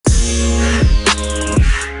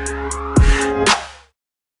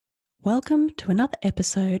Welcome to another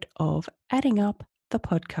episode of Adding Up the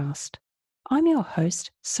Podcast. I'm your host,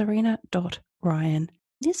 Serena Ryan.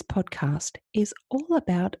 This podcast is all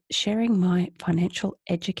about sharing my financial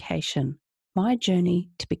education, my journey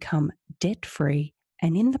to become debt-free,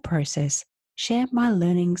 and in the process, share my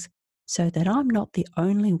learnings so that I'm not the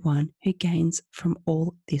only one who gains from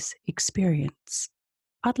all this experience.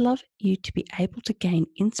 I'd love you to be able to gain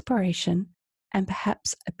inspiration and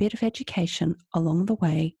perhaps a bit of education along the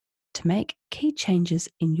way to make key changes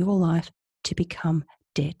in your life to become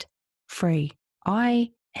debt free.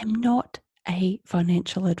 I am not a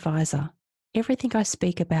financial advisor. Everything I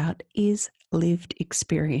speak about is lived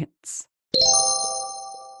experience.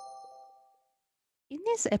 In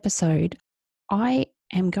this episode, I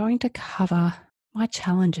am going to cover my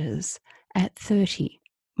challenges at 30,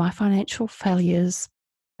 my financial failures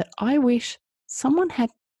that I wish someone had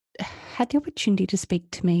the opportunity to speak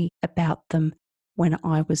to me about them when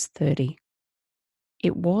I was 30.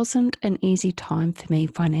 It wasn't an easy time for me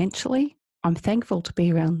financially. I'm thankful to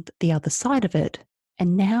be around the other side of it.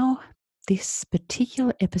 And now this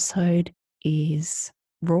particular episode is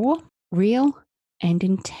raw, real, and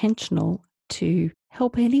intentional to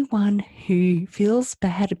help anyone who feels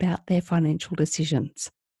bad about their financial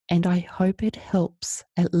decisions. And I hope it helps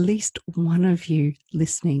at least one of you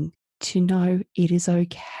listening to know it is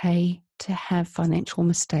okay to have financial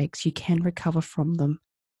mistakes. You can recover from them.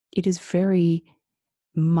 It is very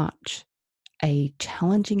much a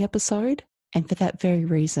challenging episode, and for that very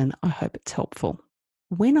reason, I hope it's helpful.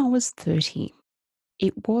 When I was 30,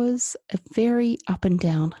 it was a very up and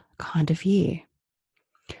down kind of year.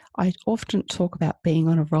 I often talk about being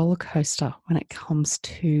on a roller coaster when it comes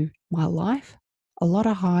to my life, a lot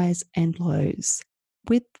of highs and lows.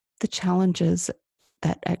 With the challenges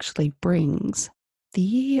that actually brings, the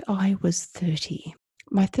year I was 30,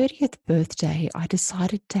 my 30th birthday, I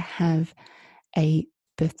decided to have a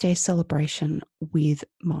birthday celebration with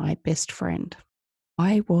my best friend.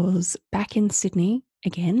 I was back in Sydney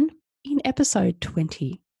again in episode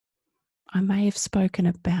 20. I may have spoken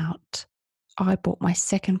about I bought my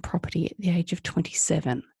second property at the age of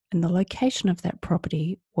 27, and the location of that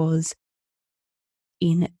property was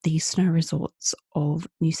in the snow resorts of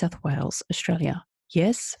New South Wales, Australia.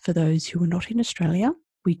 Yes, for those who are not in Australia,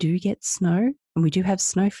 we do get snow and we do have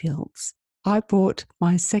snowfields. I bought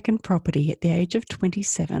my second property at the age of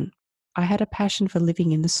 27. I had a passion for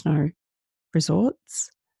living in the snow resorts,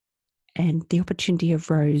 and the opportunity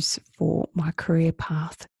arose for my career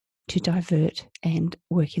path to divert and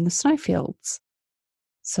work in the snowfields.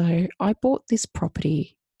 So I bought this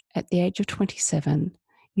property at the age of 27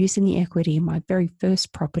 using the equity in my very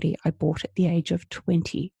first property I bought at the age of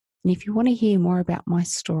 20. And if you want to hear more about my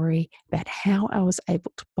story, about how I was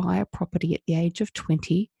able to buy a property at the age of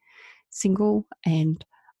 20, single and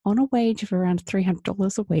on a wage of around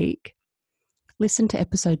 $300 a week, listen to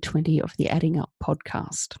episode 20 of the Adding Up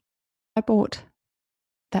podcast. I bought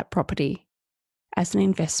that property as an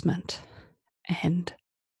investment, and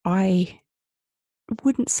I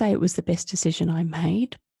wouldn't say it was the best decision I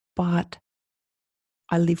made, but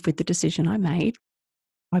I live with the decision I made.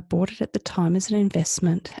 I bought it at the time as an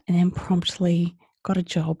investment and then promptly got a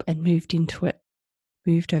job and moved into it.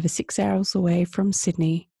 Moved over 6 hours away from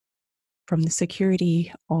Sydney, from the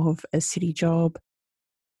security of a city job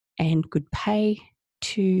and good pay,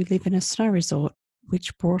 to live in a snow resort,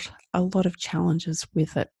 which brought a lot of challenges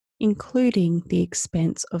with it, including the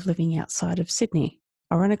expense of living outside of Sydney.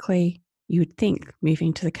 Ironically, you would think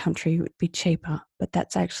moving to the country would be cheaper, but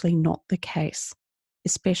that's actually not the case,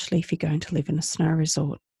 especially if you're going to live in a snow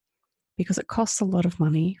resort, because it costs a lot of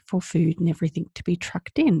money for food and everything to be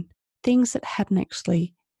trucked in. Things that hadn't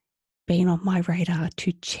actually been on my radar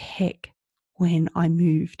to check when I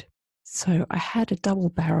moved. So I had a double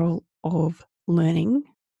barrel of learning.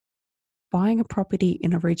 Buying a property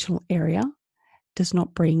in a regional area does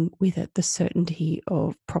not bring with it the certainty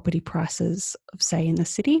of property prices of, say, in the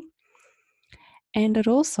city. And it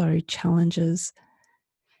also challenges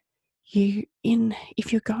you in,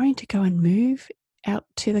 if you're going to go and move out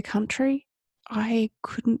to the country, I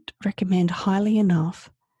couldn't recommend highly enough,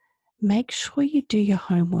 make sure you do your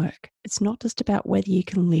homework. It's not just about whether you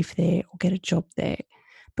can live there or get a job there,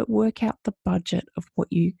 but work out the budget of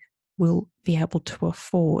what you will be able to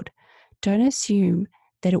afford. Don't assume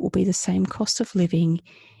that it will be the same cost of living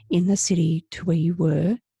in the city to where you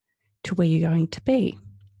were to where you're going to be.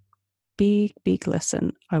 Big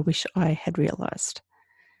lesson I wish I had realised.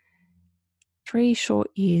 3 short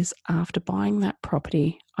years after buying that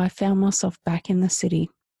property, I found myself back in the city.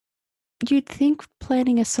 You'd think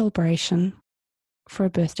planning a celebration for a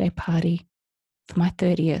birthday party for my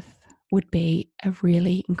 30th would be a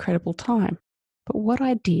really incredible time. But what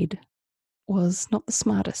I did was not the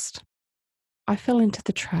smartest. I fell into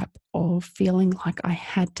the trap of feeling like I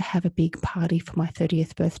had to have a big party for my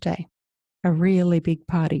 30th birthday, a really big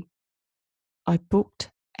party. I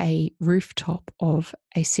booked a rooftop of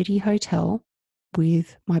a city hotel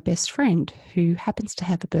with my best friend who happens to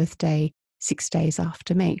have a birthday 6 days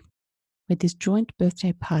after me. We had this joint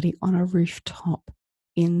birthday party on a rooftop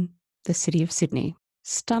in the city of Sydney.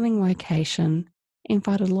 Stunning location,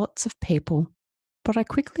 invited lots of people, but I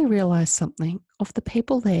quickly realised something. Of the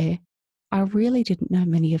people there, I really didn't know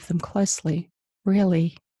many of them closely.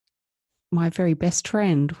 Really, my very best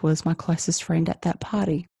friend was my closest friend at that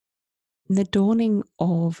party. And the dawning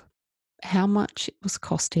of how much it was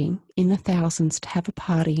costing in the thousands to have a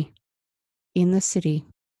party in the city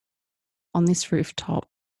on this rooftop,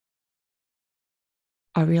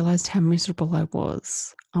 I realised how miserable I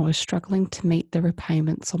was. I was struggling to meet the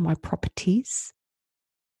repayments on my properties.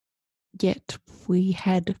 Yet we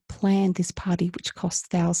had planned this party, which cost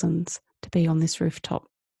thousands, to be on this rooftop.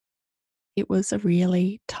 It was a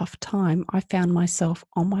really tough time. I found myself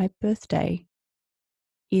on my birthday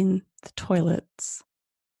in the toilets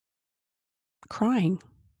crying.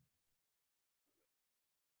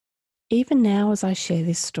 Even now, as I share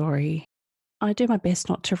this story, I do my best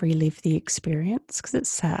not to relive the experience because it's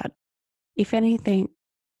sad. If anything,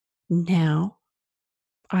 now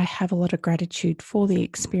I have a lot of gratitude for the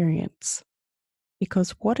experience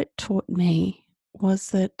because what it taught me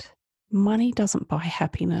was that money doesn't buy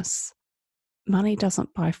happiness, money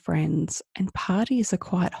doesn't buy friends, and parties are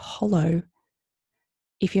quite hollow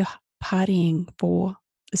if you're partying for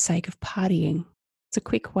the sake of partying. It's a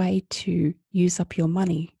quick way to use up your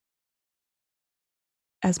money.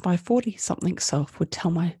 As my 40-something self would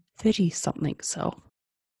tell my 30-something self,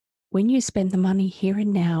 when you spend the money here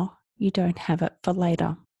and now, you don't have it for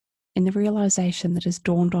later. And the realization that has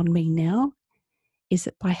dawned on me now is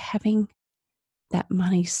that by having that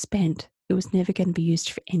money spent, it was never going to be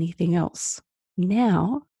used for anything else.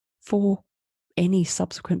 Now, for any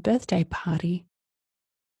subsequent birthday party,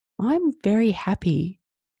 I'm very happy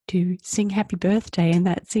to sing happy birthday and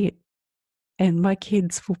that's it. And my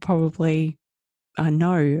kids will probably, I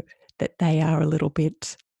know that they are a little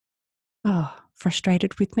bit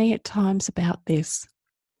frustrated with me at times about this.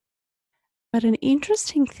 But an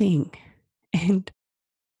interesting thing, and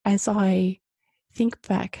as I think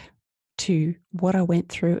back to what I went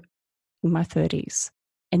through in my 30s,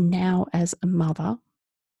 and now as a mother,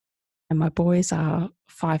 and my boys are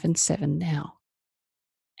 5 and 7 now,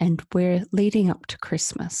 and we're leading up to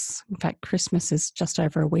Christmas. In fact, Christmas is just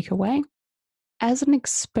over a week away. As an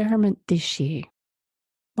experiment this year,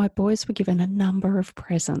 my boys were given a number of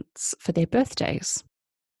presents for their birthdays,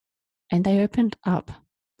 and they opened up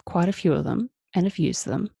quite a few of them and have used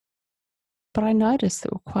them. But I noticed there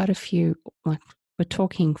were quite a few, like we're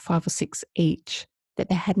talking 5 or 6 each, that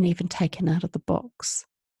they hadn't even taken out of the box.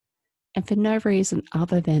 And for no reason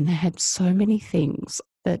other than they had so many things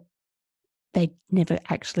that they never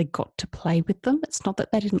actually got to play with them. It's not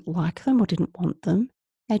that they didn't like them or didn't want them.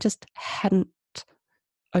 They just hadn't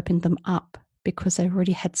opened them up because they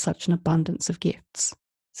already had such an abundance of gifts.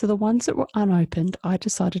 So the ones that were unopened, I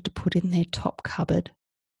decided to put in their top cupboard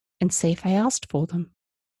and see if they asked for them.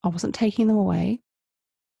 I wasn't taking them away.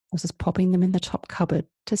 I was just popping them in the top cupboard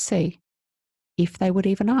to see if they would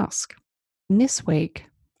even ask. And this week,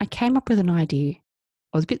 I came up with an idea.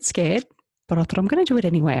 I was a bit scared, but I thought I'm going to do it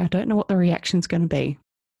anyway. I don't know what the reaction's going to be.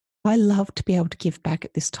 I love to be able to give back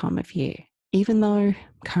at this time of year, even though I'm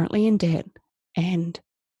currently in debt and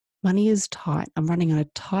money is tight. I'm running on a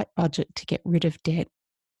tight budget to get rid of debt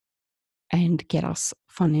and get us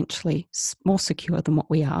financially more secure than what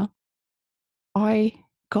we are. I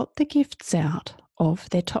got the gifts out of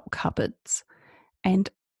their top cupboards and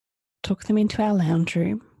took them into our lounge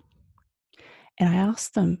room. And I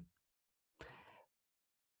asked them,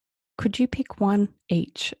 could you pick one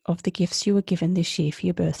each of the gifts you were given this year for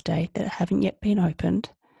your birthday that haven't yet been opened?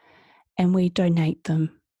 And we donate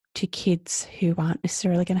them to kids who aren't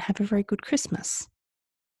necessarily going to have a very good Christmas.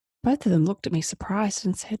 Both of them looked at me surprised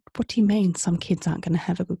and said, what do you mean some kids aren't going to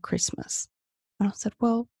have a good Christmas? And I said,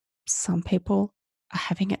 well, some people are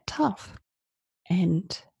having it tough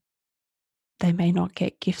and they may not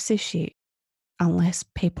get gifts this year unless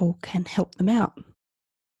people can help them out.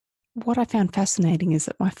 What I found fascinating is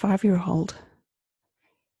that my 5-year-old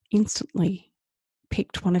instantly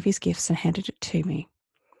picked one of his gifts and handed it to me.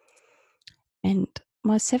 And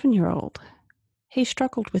my 7-year-old, he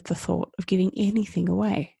struggled with the thought of giving anything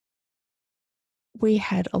away. We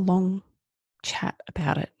had a long chat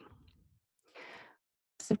about it.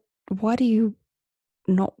 So why do you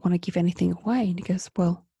not want to give anything away? And he goes,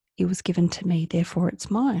 well, it was given to me, therefore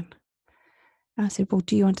it's mine. And I said, well,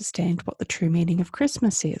 do you understand what the true meaning of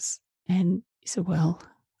Christmas is? And he said, well,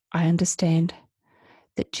 I understand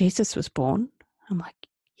that Jesus was born. I'm like,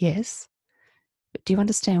 yes, but do you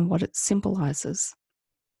understand what it symbolizes?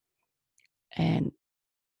 And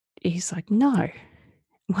he's like, no.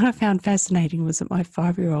 What I found fascinating was that my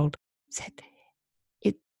 5-year-old said,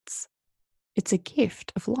 it's, it's a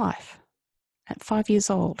gift of life. At 5 years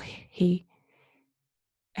old, he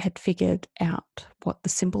had figured out what the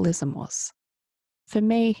symbolism was. For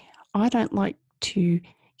me, I don't like to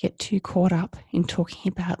get too caught up in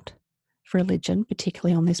talking about religion,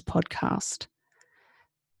 particularly on this podcast,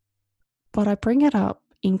 but I bring it up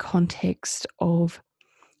in context of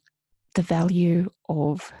the value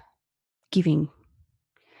of giving.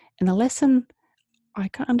 And the lesson I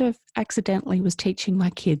kind of accidentally was teaching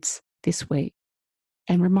my kids this week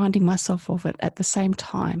and reminding myself of it at the same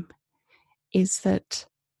time is that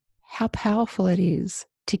how powerful it is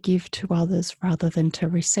to give to others rather than to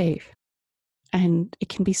receive. And it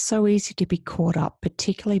can be so easy to be caught up,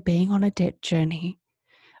 particularly being on a debt journey,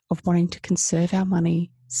 of wanting to conserve our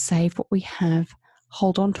money, save what we have,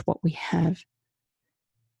 hold on to what we have,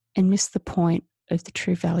 and miss the point of the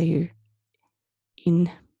true value in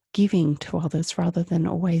giving to others rather than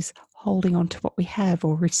always holding on to what we have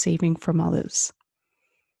or receiving from others.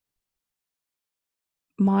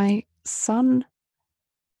 My son,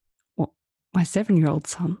 well, my 7-year-old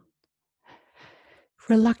son,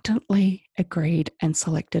 reluctantly agreed and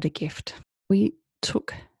selected a gift. We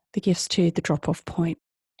took the gifts to the drop-off point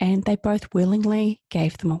and they both willingly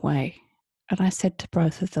gave them away. And I said to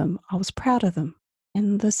both of them, I was proud of them.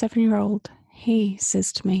 And the 7-year-old, he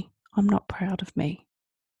says to me, I'm not proud of me.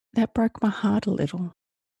 That broke my heart a little.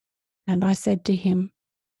 And I said to him,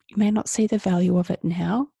 you may not see the value of it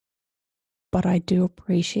now, but I do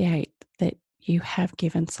appreciate that you have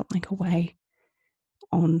given something away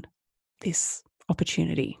on this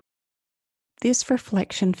opportunity. This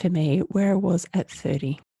reflection for me, where I was at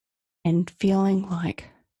 30 and feeling like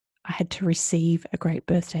I had to receive a great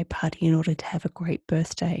birthday party in order to have a great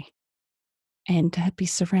birthday and to be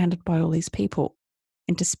surrounded by all these people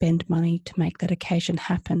and to spend money to make that occasion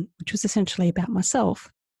happen, which was essentially about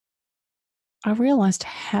myself, I realized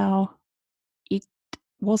how it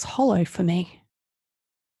was hollow for me.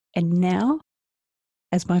 And now,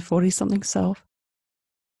 as my 40-something self,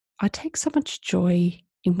 I take so much joy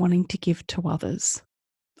in wanting to give to others.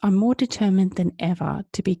 I'm more determined than ever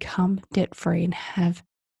to become debt-free and have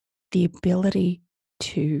the ability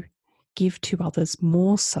to give to others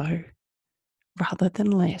more so rather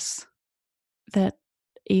than less. That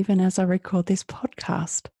even as I record this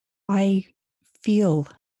podcast, I feel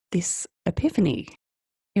this epiphany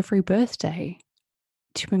every birthday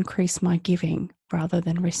to increase my giving rather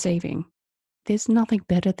than receiving. There's nothing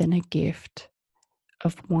better than a gift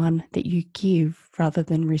of one that you give rather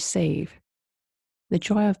than receive. The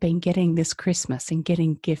joy I've been getting this Christmas and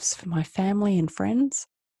getting gifts for my family and friends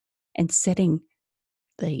and setting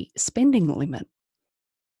the spending limit.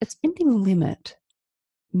 A spending limit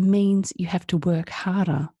means you have to work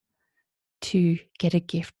harder to get a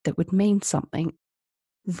gift that would mean something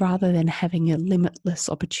rather than having a limitless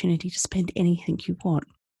opportunity to spend anything you want.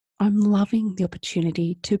 I'm loving the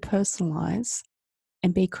opportunity to personalize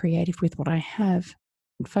and be creative with what I have.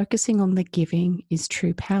 And focusing on the giving is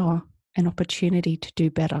true power and opportunity to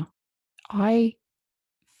do better. I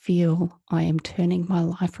feel I am turning my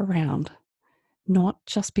life around, not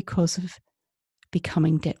just because of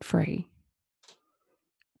becoming debt-free,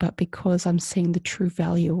 but because I'm seeing the true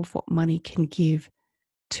value of what money can give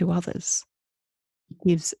to others. It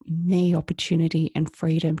gives me opportunity and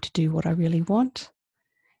freedom to do what I really want,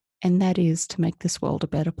 and that is to make this world a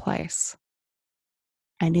better place.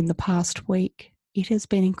 And in the past week, it has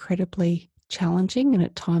been incredibly challenging, and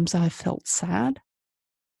at times I've felt sad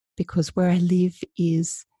because where I live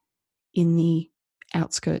is in the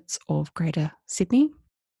outskirts of Greater Sydney.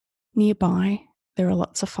 Nearby, there are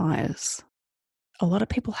lots of fires. A lot of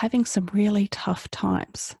people having some really tough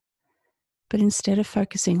times. But instead of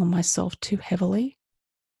focusing on myself too heavily,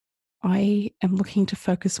 I am looking to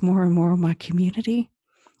focus more and more on my community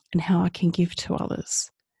and how I can give to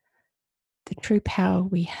others. The true power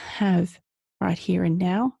we have right here and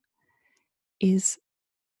now is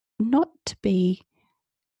not to be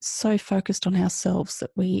so focused on ourselves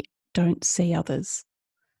that we don't see others,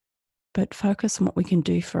 but focus on what we can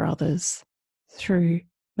do for others through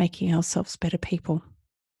making ourselves better people.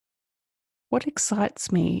 What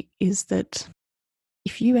excites me is that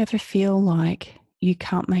if you ever feel like you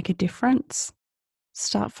can't make a difference,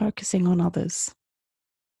 start focusing on others.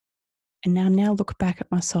 And now look back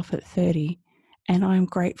at myself at 30, and I'm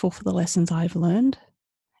grateful for the lessons I've learned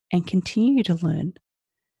and continue to learn,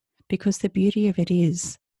 because the beauty of it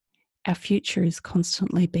is our future is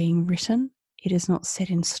constantly being written. It is not set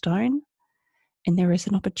in stone, and there is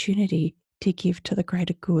an opportunity to give to the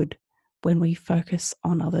greater good when we focus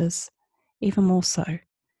on others, even more so.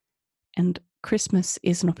 And Christmas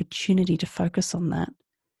is an opportunity to focus on that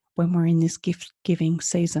when we're in this gift giving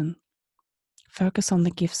season. Focus on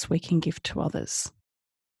the gifts we can give to others.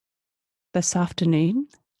 This afternoon,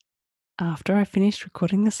 after I finish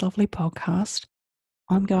recording this lovely podcast,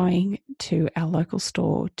 I'm going to our local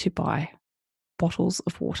store to buy bottles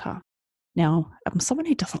of water. Now, I'm someone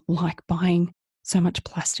who doesn't like buying so much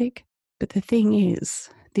plastic, but the thing is,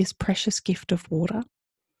 this precious gift of water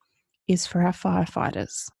is for our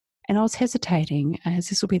firefighters. And I was hesitating, as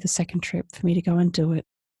this will be the second trip for me to go and do it,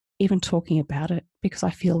 even talking about it, because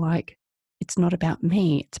I feel like it's not about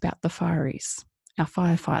me, it's about the fireys, our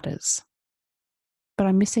firefighters. But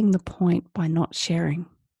I'm missing the point by not sharing.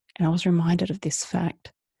 And I was reminded of this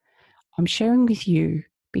fact. I'm sharing with you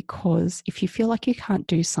because if you feel like you can't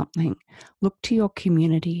do something, look to your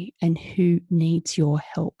community and who needs your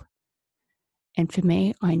help. And for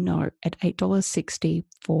me, I know at $8.60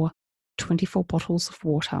 for 24 bottles of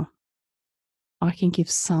water, I can give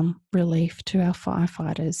some relief to our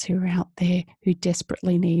firefighters who are out there who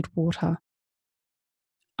desperately need water.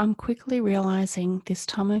 I'm quickly realizing this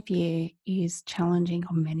time of year is challenging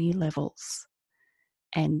on many levels.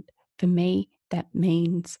 And for me, that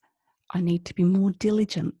means I need to be more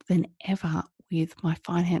diligent than ever with my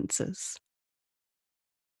finances.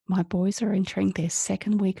 My boys are entering their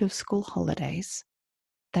second week of school holidays.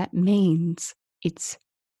 That means it's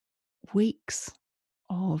weeks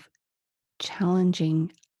of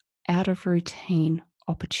challenging, out of routine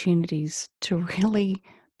opportunities to really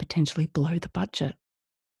potentially blow the budget.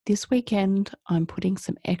 This weekend, I'm putting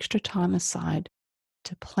some extra time aside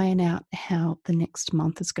to plan out how the next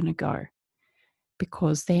month is going to go,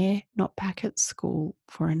 because they're not back at school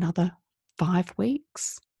for another 5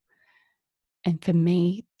 weeks. And for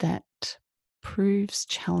me, that proves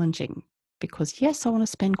challenging because, yes, I want to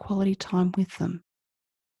spend quality time with them.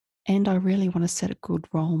 And I really want to set a good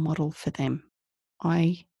role model for them.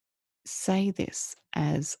 I say this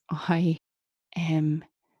as I am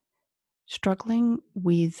struggling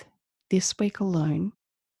with this week alone,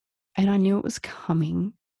 and I knew it was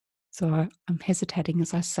coming. So I'm hesitating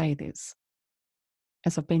as I say this,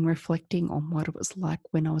 as I've been reflecting on what it was like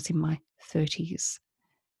when I was in my 30s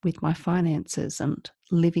with my finances and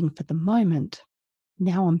living for the moment.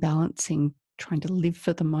 Now I'm balancing trying to live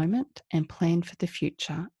for the moment and plan for the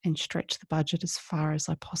future and stretch the budget as far as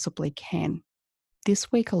I possibly can.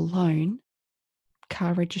 This week alone,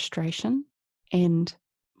 car registration, and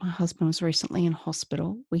my husband was recently in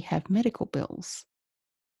hospital. We have medical bills,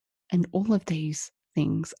 and all of these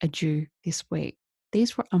things are due this week.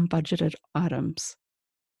 These were unbudgeted items.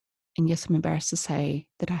 And yes, I'm embarrassed to say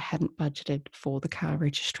that I hadn't budgeted for the car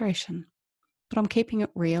registration, but I'm keeping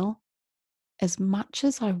it real. As much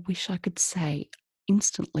as I wish I could say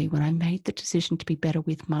instantly when I made the decision to be better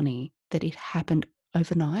with money that it happened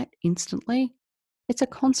overnight, instantly, it's a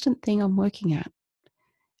constant thing I'm working at.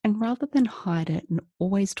 And rather than hide it and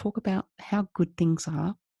always talk about how good things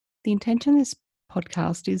are, the intention of this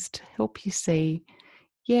podcast is to help you see,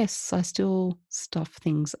 yes, I still stuff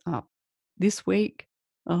things up. This week,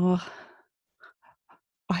 oh,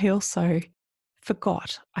 I also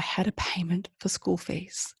forgot I had a payment for school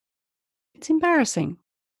fees. It's embarrassing,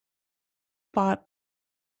 but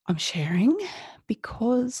I'm sharing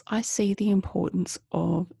because I see the importance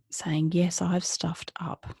of saying, yes, I've stuffed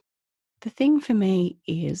up. The thing for me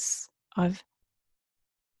is I've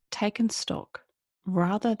taken stock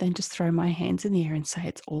rather than just throw my hands in the air and say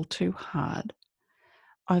it's all too hard.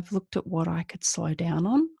 I've looked at what I could slow down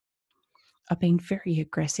on. I've been very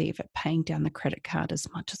aggressive at paying down the credit card as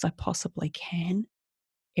much as I possibly can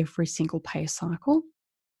every single pay cycle.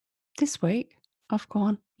 This week, I've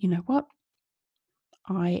gone, you know what?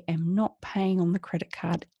 I am not paying on the credit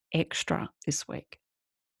card extra this week.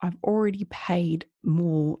 I've already paid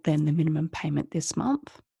more than the minimum payment this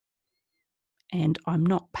month, and I'm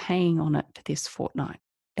not paying on it for this fortnight.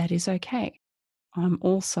 That is okay. I'm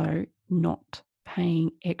also not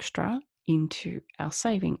paying extra into our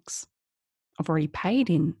savings. I've already paid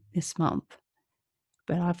in this month,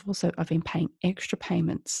 but I've been paying extra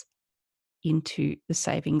payments into the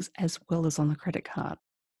savings as well as on the credit card.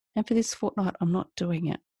 And for this fortnight, I'm not doing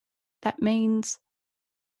it. That means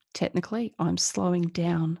technically I'm slowing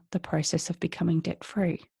down the process of becoming debt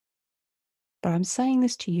free. But I'm saying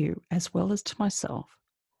this to you as well as to myself.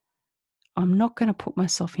 I'm not going to put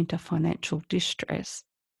myself into financial distress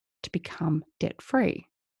to become debt free.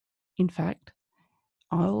 In fact,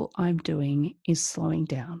 all I'm doing is slowing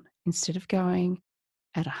down. Instead of going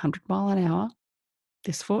at 100 mile an hour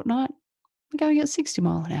this fortnight, I'm going at 60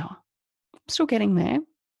 mile an hour. I'm still getting there.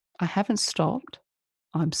 I haven't stopped.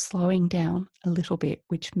 I'm slowing down a little bit,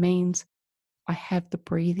 which means I have the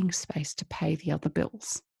breathing space to pay the other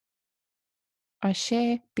bills. I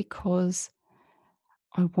share because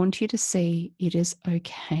I want you to see it is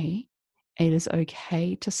okay. It is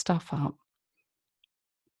okay to stuff up,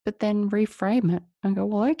 but then reframe it and go,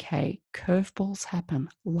 well, okay, curveballs happen,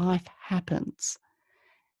 life happens,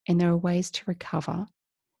 and there are ways to recover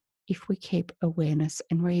if we keep awareness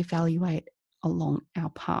and reevaluate along our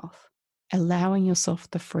path. Allowing yourself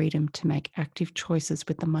the freedom to make active choices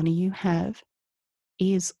with the money you have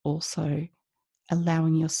is also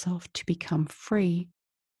allowing yourself to become free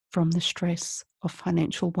from the stress of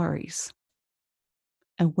financial worries.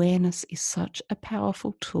 Awareness is such a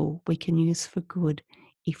powerful tool we can use for good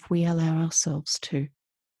if we allow ourselves to.